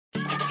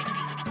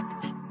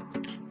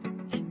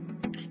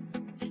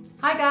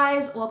Hi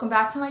guys, welcome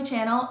back to my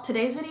channel.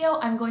 Today's video,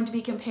 I'm going to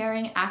be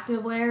comparing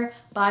activewear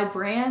by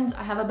brands.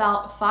 I have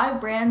about 5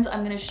 brands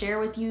I'm going to share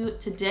with you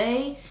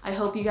today. I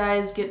hope you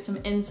guys get some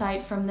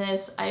insight from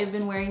this. I have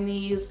been wearing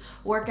these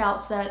workout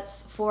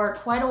sets for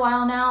quite a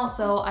while now,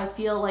 so I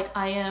feel like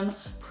I am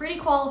pretty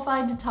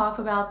qualified to talk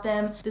about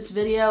them. This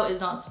video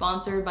is not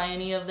sponsored by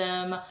any of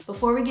them.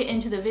 Before we get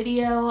into the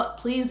video,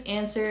 please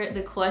answer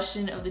the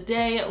question of the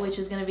day, which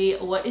is going to be,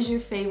 what is your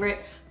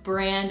favorite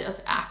brand of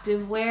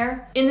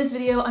activewear? In this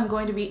video, I'm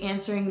going to be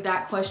answering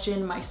that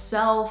question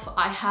myself.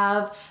 I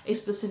have a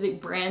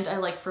specific brand I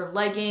like for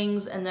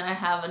leggings, and then I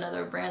have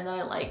another brand that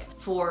I like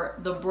for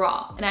the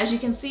bra. And as you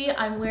can see,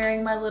 I'm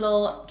wearing my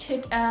little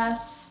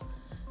kick-ass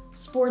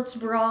sports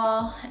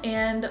bra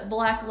and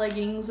black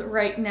leggings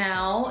right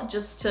now,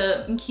 just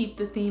to keep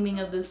the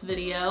theming of this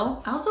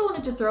video. I also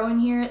wanted to throw in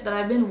here that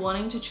I've been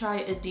wanting to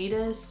try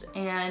Adidas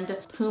and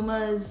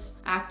Puma's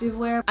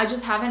activewear. I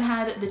just haven't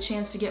had the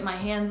chance to get my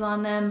hands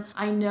on them.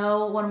 I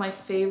know one of my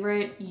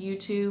favorite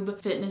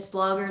YouTube fitness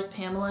bloggers,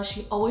 Pamela,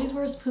 she always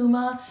wears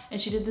Puma, and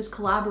she did this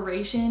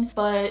collaboration,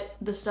 but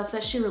the stuff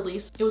that she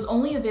released, it was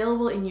only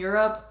available in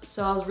Europe,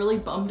 so I was really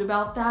bummed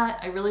about that.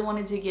 I really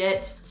wanted to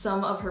get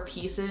some of her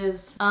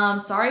pieces.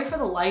 Sorry for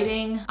the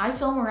lighting. I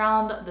film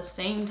around the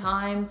same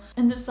time,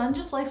 and the sun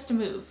just likes to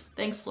move.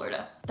 Thanks,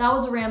 Florida. That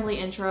was a rambly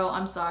intro,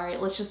 I'm sorry.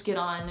 Let's just get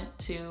on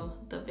to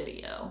the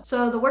video.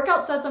 So the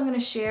workout sets I'm gonna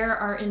share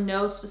are in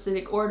no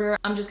specific order.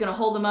 I'm just gonna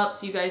hold them up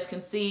so you guys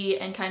can see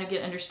and kind of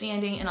get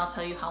understanding, and I'll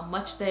tell you how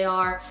much they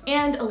are,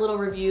 and a little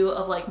review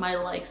of like my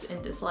likes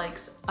and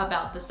dislikes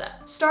about the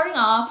set. Starting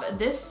off,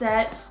 this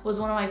set was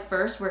one of my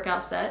first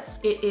workout sets.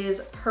 It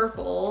is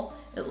purple.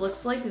 It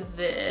looks like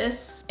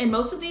this. And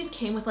most of these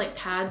came with like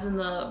pads in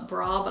the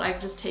bra, but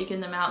I've just taken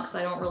them out because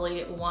I don't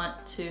really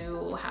want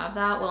to have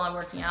that while I'm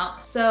working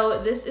out.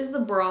 So this is the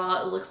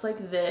bra. It looks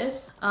like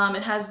this.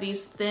 It has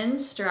these thin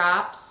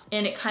straps,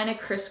 and it kind of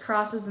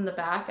crisscrosses in the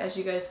back, as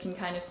you guys can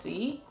kind of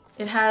see.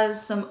 It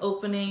has some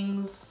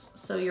openings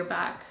so your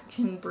back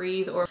can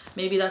breathe, or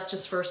maybe that's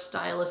just for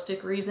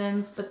stylistic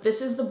reasons. But this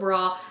is the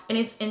bra, and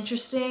it's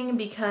interesting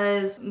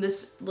because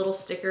this little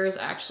sticker is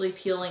actually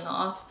peeling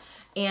off.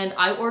 And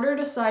I ordered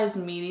a size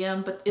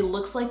medium, but it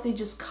looks like they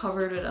just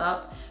covered it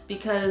up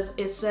because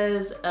it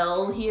says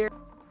L here.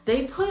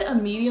 They put a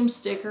medium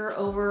sticker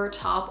over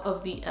top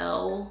of the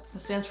L.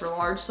 It stands for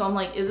large, so I'm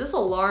like, is this a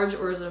large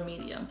or is it a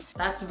medium?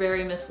 That's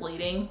very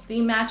misleading. The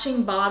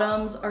matching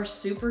bottoms are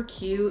super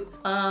cute.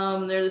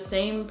 They're the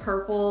same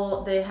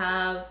purple. They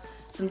have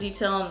some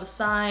detail on the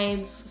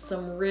sides,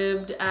 some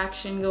ribbed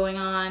action going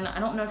on. I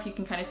don't know if you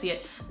can kind of see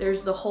it.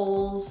 There's the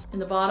holes in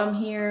the bottom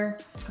here.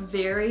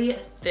 Very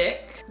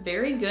thick,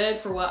 very good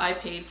for what I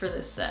paid for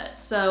this set.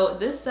 So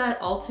this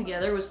set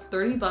altogether was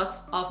 30 bucks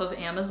off of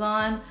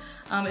Amazon.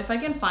 If I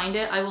can find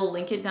it, I will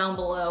link it down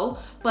below,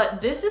 but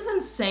this is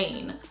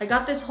insane. I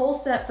got this whole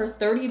set for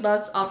 30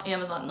 bucks off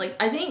Amazon. Like,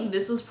 I think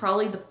this was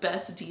probably the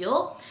best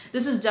deal.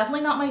 This is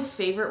definitely not my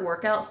favorite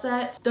workout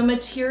set. The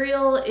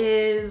material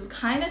is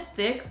kind of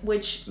thick,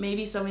 which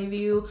maybe some of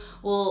you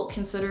will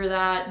consider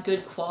that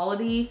good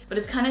quality, but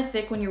it's kind of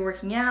thick when you're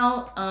working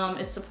out.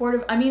 It's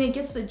supportive. I mean, it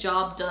gets the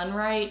job done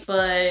right,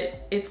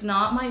 but it's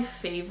not my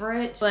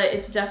favorite, but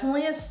it's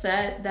definitely a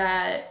set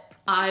that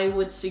I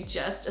would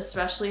suggest,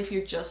 especially if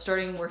you're just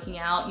starting working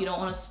out. You don't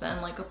want to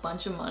spend like a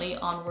bunch of money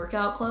on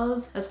workout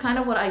clothes. That's kind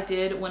of what I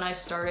did when I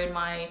started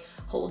my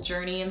whole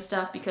journey and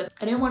stuff, because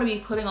I didn't want to be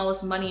putting all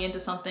this money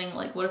into something.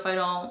 Like, what if I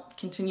don't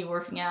continue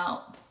working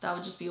out? That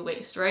would just be a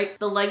waste, right?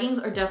 The leggings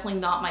are definitely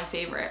not my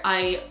favorite.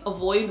 I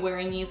avoid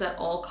wearing these at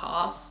all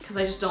costs because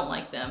I just don't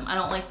like them. I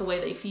don't like the way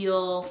they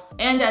feel.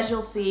 And as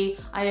you'll see,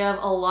 I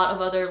have a lot of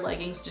other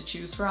leggings to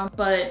choose from,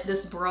 but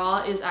this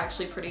bra is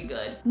actually pretty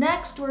good.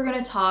 Next, we're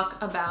gonna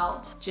talk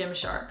about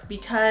Gymshark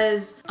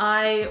because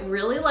I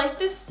really like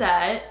this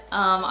set.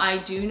 I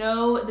do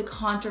know the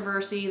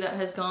controversy that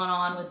has gone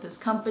on with this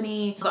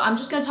company, but I'm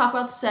just gonna talk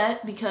about the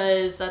set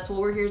because that's what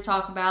we're here to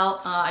talk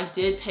about. I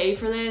did pay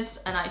for this,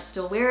 and I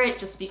still wear it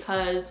just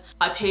because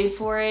I paid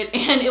for it,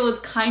 and it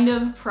was kind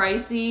of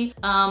pricey.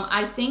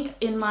 I think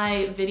in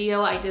my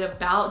video I did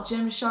about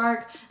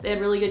Gymshark, they had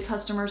really good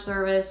customer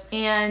service,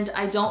 and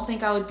I don't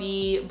think I would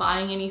be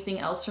buying anything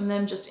else from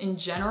them just in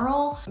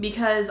general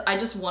because I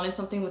just wanted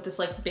something with this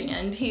like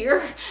band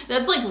here.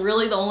 That's like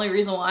really the only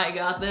reason why I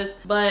got this.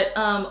 But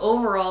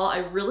overall, I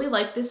really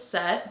like this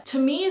set. To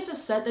me, it's a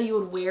set that you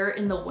would wear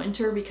in the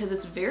winter because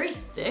it's very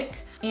thick.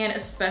 And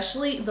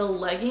especially the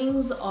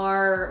leggings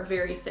are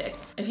very thick.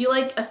 If you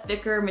like a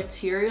thicker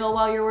material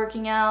while you're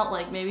working out,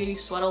 like maybe you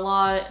sweat a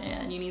lot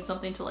and you need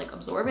something to like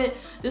absorb it,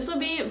 this would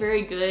be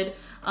very good.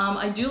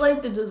 I do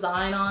like the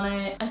design on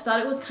it. I thought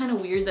it was kind of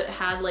weird that it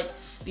had like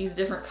these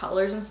different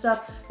colors and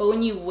stuff, but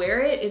when you wear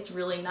it, it's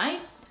really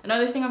nice.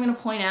 Another thing I'm gonna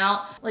point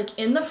out, like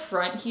in the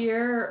front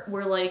here,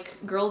 where like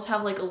girls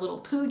have like a little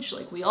pooch,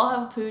 like we all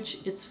have a pooch,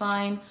 it's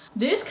fine.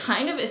 This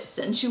kind of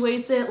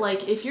accentuates it.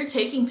 Like if you're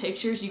taking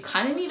pictures, you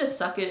kind of need to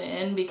suck it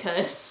in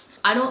because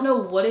I don't know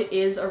what it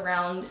is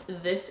around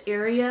this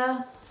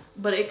area,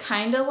 but it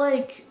kind of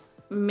like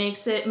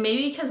makes it,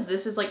 maybe because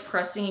this is like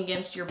pressing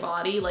against your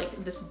body,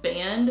 like this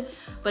band,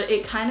 but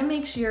it kind of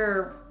makes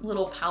your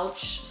little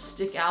pouch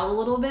stick out a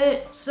little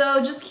bit.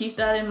 So just keep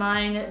that in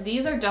mind.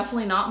 These are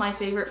definitely not my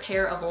favorite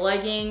pair of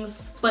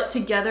leggings, but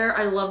together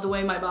I love the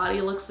way my body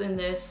looks in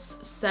this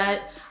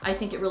set. I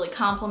think it really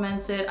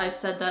complements it. I've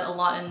said that a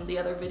lot in the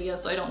other video,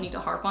 so I don't need to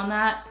harp on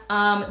that.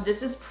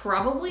 This is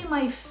probably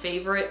my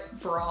favorite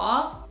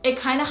bra. It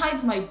kind of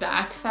hides my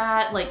back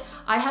fat. Like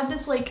I have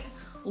this like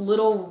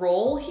little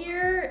roll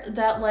here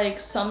that like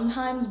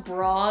sometimes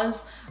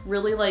bras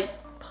really like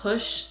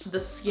push the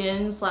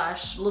skin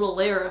slash little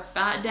layer of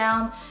fat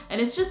down, and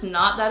it's just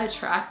not that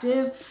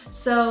attractive.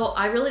 So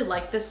I really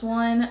like this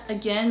one.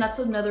 Again, that's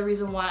another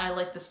reason why I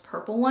like this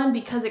purple one,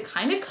 because it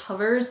kind of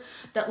covers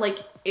that like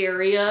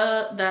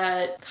area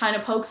that kind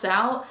of pokes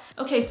out.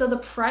 Okay, so the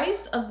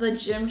price of the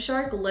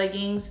Gymshark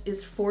leggings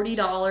is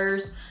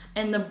 $40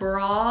 and the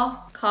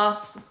bra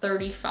costs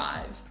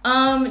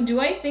 $35. Do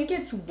I think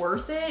it's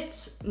worth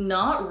it?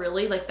 Not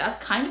really. Like that's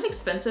kind of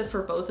expensive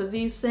for both of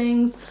these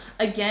things.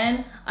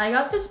 Again, I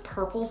got this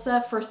purple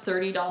set for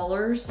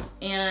 $30,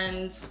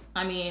 and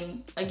I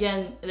mean,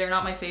 again, they're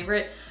not my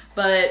favorite,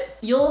 but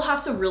you'll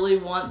have to really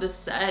want this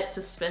set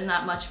to spend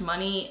that much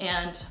money,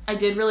 and I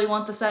did really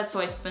want the set,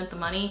 so I spent the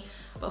money.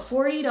 But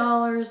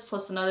 $40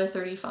 plus another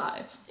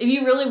 $35. If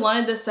you really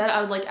wanted this set,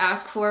 I would like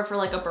ask for it for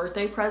like a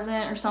birthday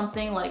present or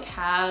something, like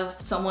have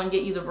someone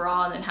get you the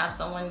bra and then have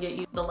someone get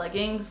you the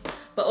leggings.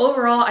 But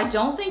overall, I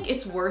don't think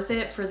it's worth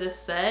it for this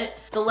set.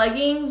 The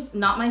leggings,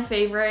 not my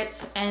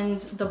favorite, and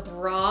the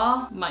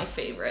bra, my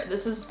favorite.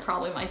 This is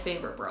probably my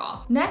favorite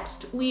bra.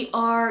 Next, we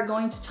are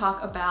going to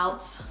talk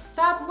about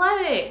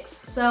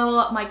fabletics.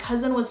 So my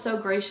cousin was so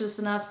gracious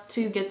enough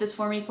to get this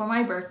for me for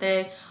my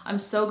birthday. I'm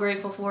so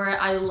grateful for it.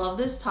 I love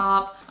this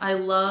top. I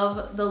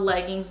love the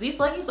leggings. These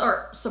leggings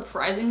are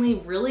surprisingly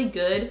really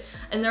good,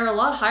 and they're a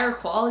lot higher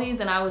quality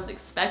than I was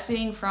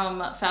expecting from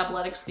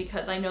fabletics,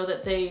 because I know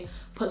that they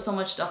put so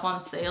much stuff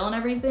on sale and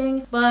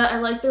everything. But I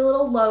like their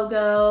little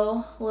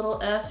logo,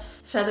 little F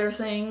feather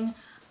thing.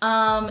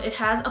 It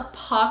has a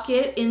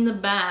pocket in the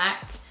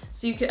back,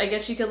 so you could, I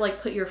guess you could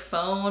like put your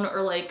phone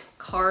or like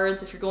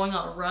cards if you're going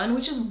on a run,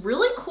 which is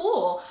really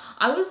cool.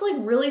 I was like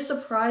really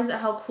surprised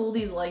at how cool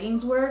these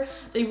leggings were.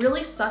 They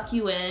really suck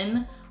you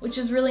in, which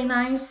is really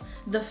nice.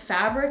 The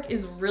fabric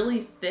is really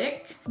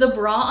thick. The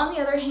bra, on the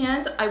other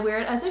hand, I wear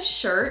it as a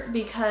shirt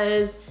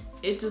because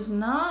it does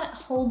not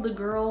hold the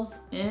girls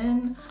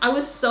in. I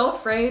was so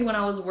afraid when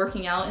I was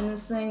working out in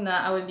this thing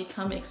that I would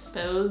become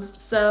exposed.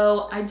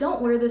 So I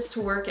don't wear this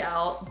to work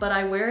out, but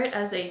I wear it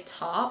as a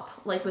top,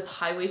 like with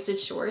high-waisted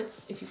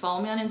shorts. If you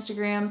follow me on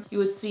Instagram, you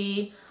would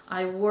see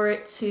I wore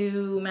it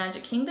to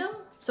Magic Kingdom.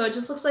 So it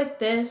just looks like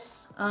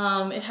this.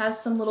 It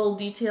has some little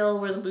detail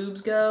where the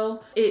boobs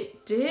go.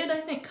 It did, I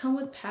think, come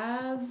with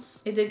pads.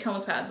 It did come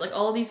with pads. Like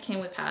all of these came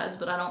with pads,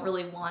 but I don't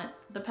really want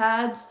the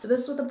pads.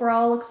 This is what the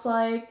bra looks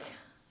like.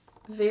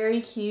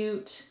 Very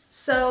cute.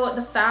 So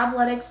the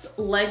fabletics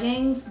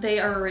leggings, they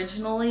are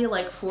originally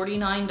like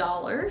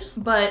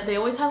 $49, but they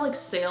always have like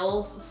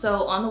sales.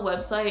 So on the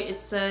website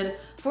it said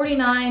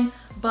 $49,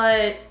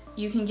 but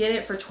you can get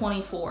it for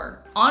 $24.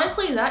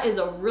 Honestly, that is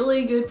a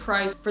really good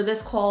price for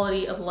this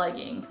quality of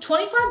legging.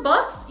 25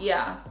 bucks?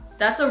 Yeah.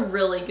 That's a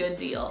really good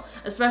deal,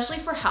 especially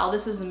for how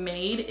this is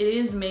made. It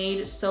is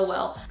made so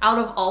well. Out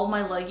of all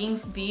my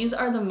leggings, these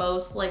are the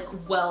most like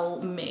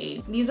well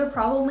made. These are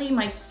probably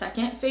my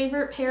second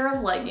favorite pair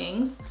of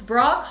leggings.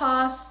 Bra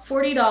costs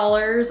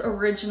 $40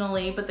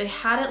 originally, but they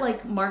had it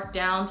like marked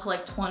down to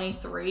like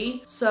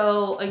 $23.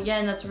 So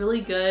again, that's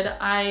really good.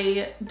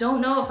 I don't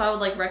know if I would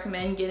like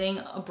recommend getting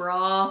a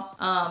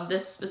bra,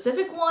 this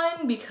specific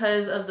one,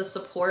 because of the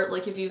support.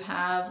 Like if you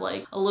have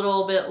like a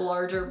little bit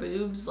larger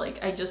boobs, like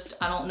I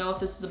don't know if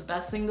this is the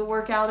best thing to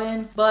work out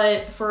in,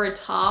 but for a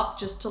top,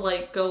 just to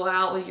like go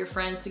out with your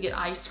friends to get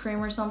ice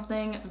cream or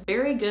something,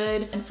 very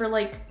good. And for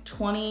like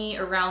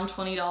around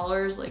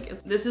 $20,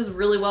 like this is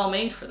really well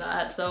made for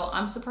that, so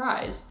I'm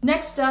surprised.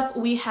 Next up,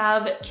 we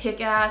have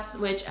Kick-Ass,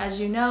 which, as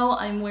you know,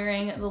 I'm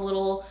wearing the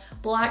little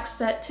black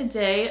set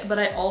today, but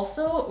I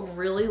also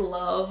really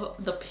love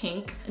the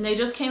pink, and they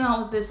just came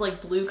out with this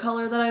like blue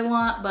color that I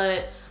want,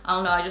 but I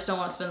don't know, I just don't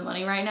want to spend the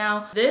money right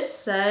now. This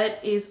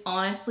set is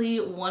honestly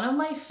one of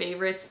my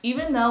favorites,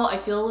 even though I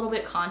feel a little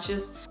bit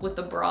conscious with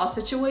the bra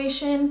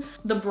situation.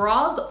 The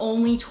bra's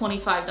only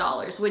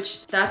 $25,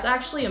 which that's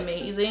actually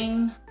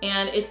amazing,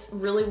 and it's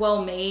really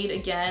well made.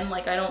 Again,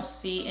 like I don't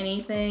see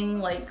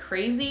anything like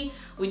crazy.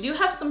 We do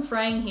have some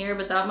fraying here,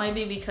 but that might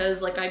be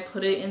because like I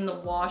put it in the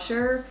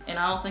washer, and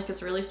I don't think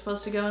it's really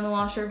supposed to go in the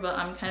washer, but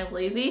I'm kind of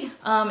lazy.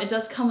 It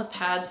does come with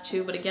pads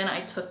too, but again,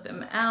 I took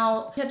them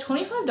out. Yeah,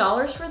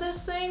 $25 for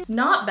this thing.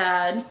 Not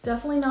bad,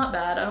 definitely not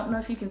bad. I don't know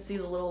if you can see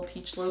the little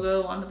peach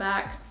logo on the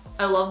back.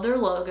 I love their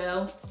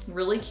logo,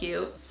 really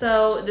cute.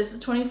 So this is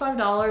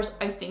 $25.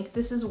 I think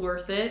this is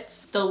worth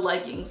it. The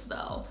leggings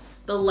though,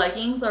 the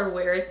leggings are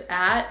where it's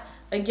at.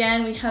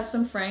 Again, we have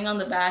some fraying on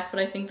the back, but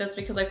I think that's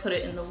because I put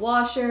it in the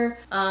washer.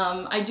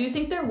 I do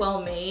think they're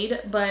well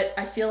made, but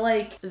I feel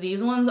like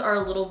these ones are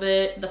a little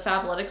bit, the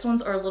fabletics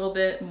ones are a little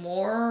bit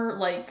more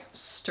like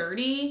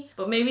sturdy,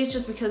 but maybe it's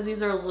just because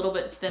these are a little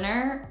bit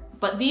thinner.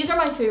 But these are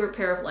my favorite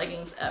pair of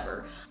leggings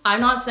ever. I'm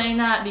not saying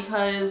that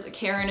because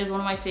Karen is one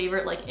of my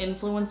favorite like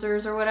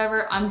influencers or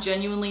whatever. I'm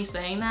genuinely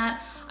saying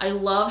that. I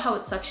love how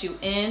it sucks you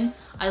in.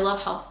 I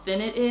love how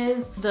thin it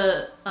is.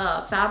 The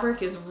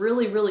fabric is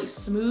really, really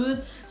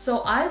smooth.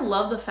 So I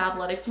love the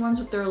fabletics ones,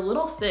 but they're a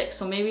little thick.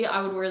 So maybe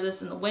I would wear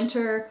this in the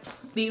winter.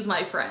 These,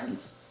 my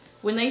friends,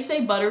 when they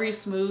say buttery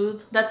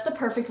smooth, that's the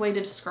perfect way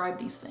to describe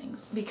these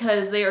things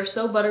because they are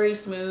so buttery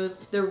smooth.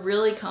 They're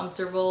really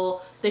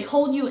comfortable. They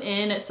hold you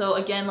in. So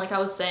again, like I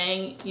was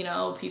saying, you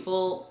know,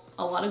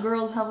 a lot of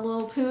girls have a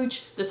little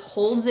pooch. This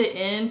holds it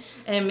in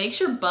and it makes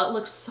your butt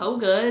look so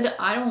good.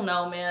 I don't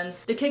know, man.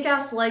 The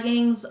kick-ass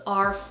leggings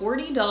are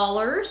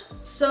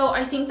 $40. So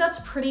I think that's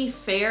pretty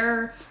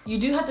fair. You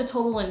do have to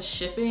total in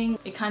shipping.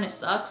 It kind of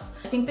sucks.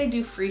 I think they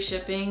do free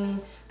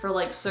shipping for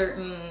like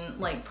certain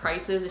like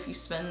prices if you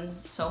spend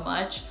so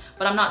much,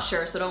 but I'm not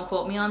sure, so don't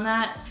quote me on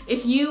that.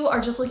 If you are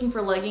just looking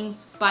for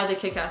leggings, buy the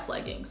kick-ass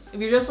leggings.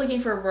 If you're just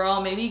looking for a bra,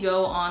 maybe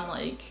go on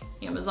like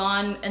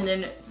Amazon and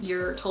then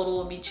your total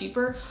will be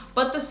cheaper,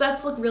 but the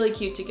sets look really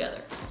cute together.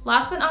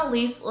 Last but not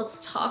least, let's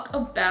talk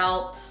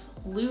about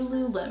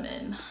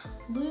Lululemon.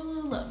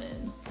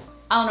 Lululemon.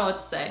 I don't know what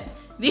to say.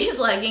 These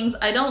leggings,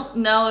 I don't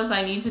know if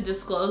I need to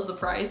disclose the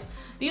price.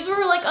 These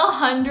were like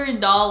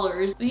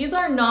 $100. These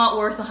are not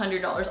worth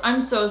 $100. I'm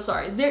so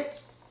sorry.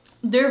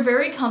 They're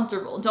very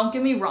comfortable, don't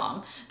get me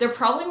wrong. They're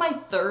probably my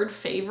third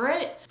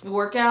favorite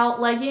workout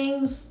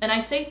leggings. And I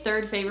say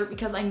third favorite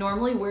because I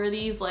normally wear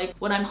these like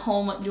when I'm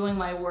home doing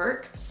my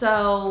work.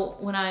 So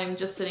when I'm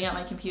just sitting at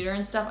my computer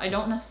and stuff, I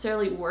don't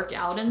necessarily work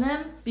out in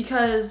them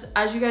because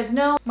as you guys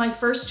know, my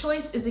first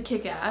choice is a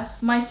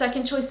kick-ass. My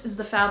second choice is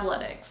the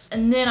fabletics.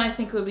 And then I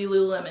think it would be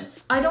Lululemon.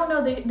 I don't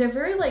know, they're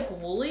very like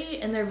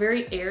woolly and they're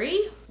very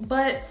airy,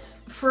 but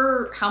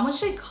for how much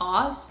they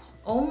cost,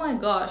 oh my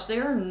gosh, they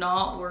are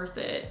not worth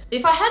it.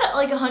 If I had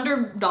like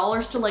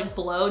 $100 to like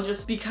blow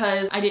just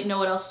because I didn't know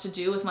what else to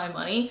do with my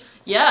money,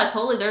 yeah,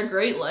 totally, they're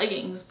great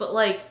leggings, but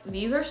like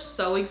these are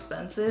so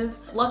expensive.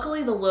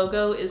 Luckily the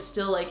logo is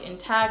still like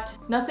intact.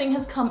 Nothing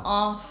has come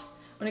off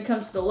when it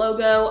comes to the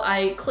logo.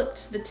 I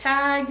clicked the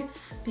tag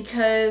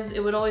because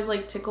it would always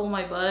like tickle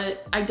my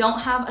butt. I don't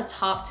have a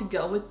top to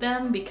go with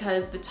them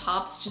because the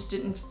tops just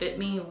didn't fit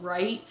me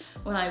right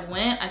when I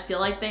went. I feel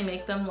like they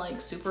make them like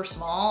super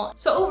small.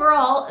 So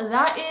overall,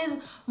 that is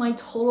my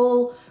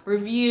total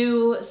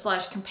review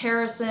slash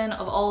comparison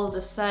of all of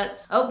the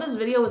sets. I hope this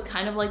video was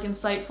kind of like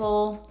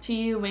insightful to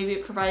you. Maybe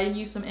it provided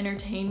you some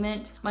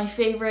entertainment. My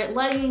favorite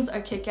leggings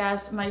are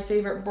kick-ass. My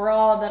favorite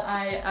bra that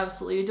I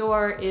absolutely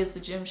adore is the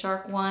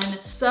Gymshark one.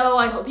 So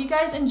I hope you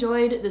guys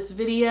enjoyed this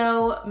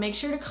video. Make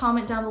sure to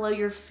comment down below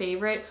your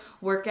favorite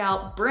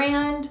workout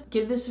brand.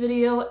 Give this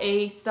video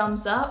a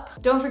thumbs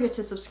up. Don't forget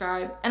to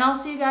subscribe, and I'll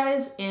see you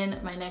guys in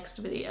my next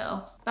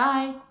video.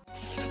 Bye.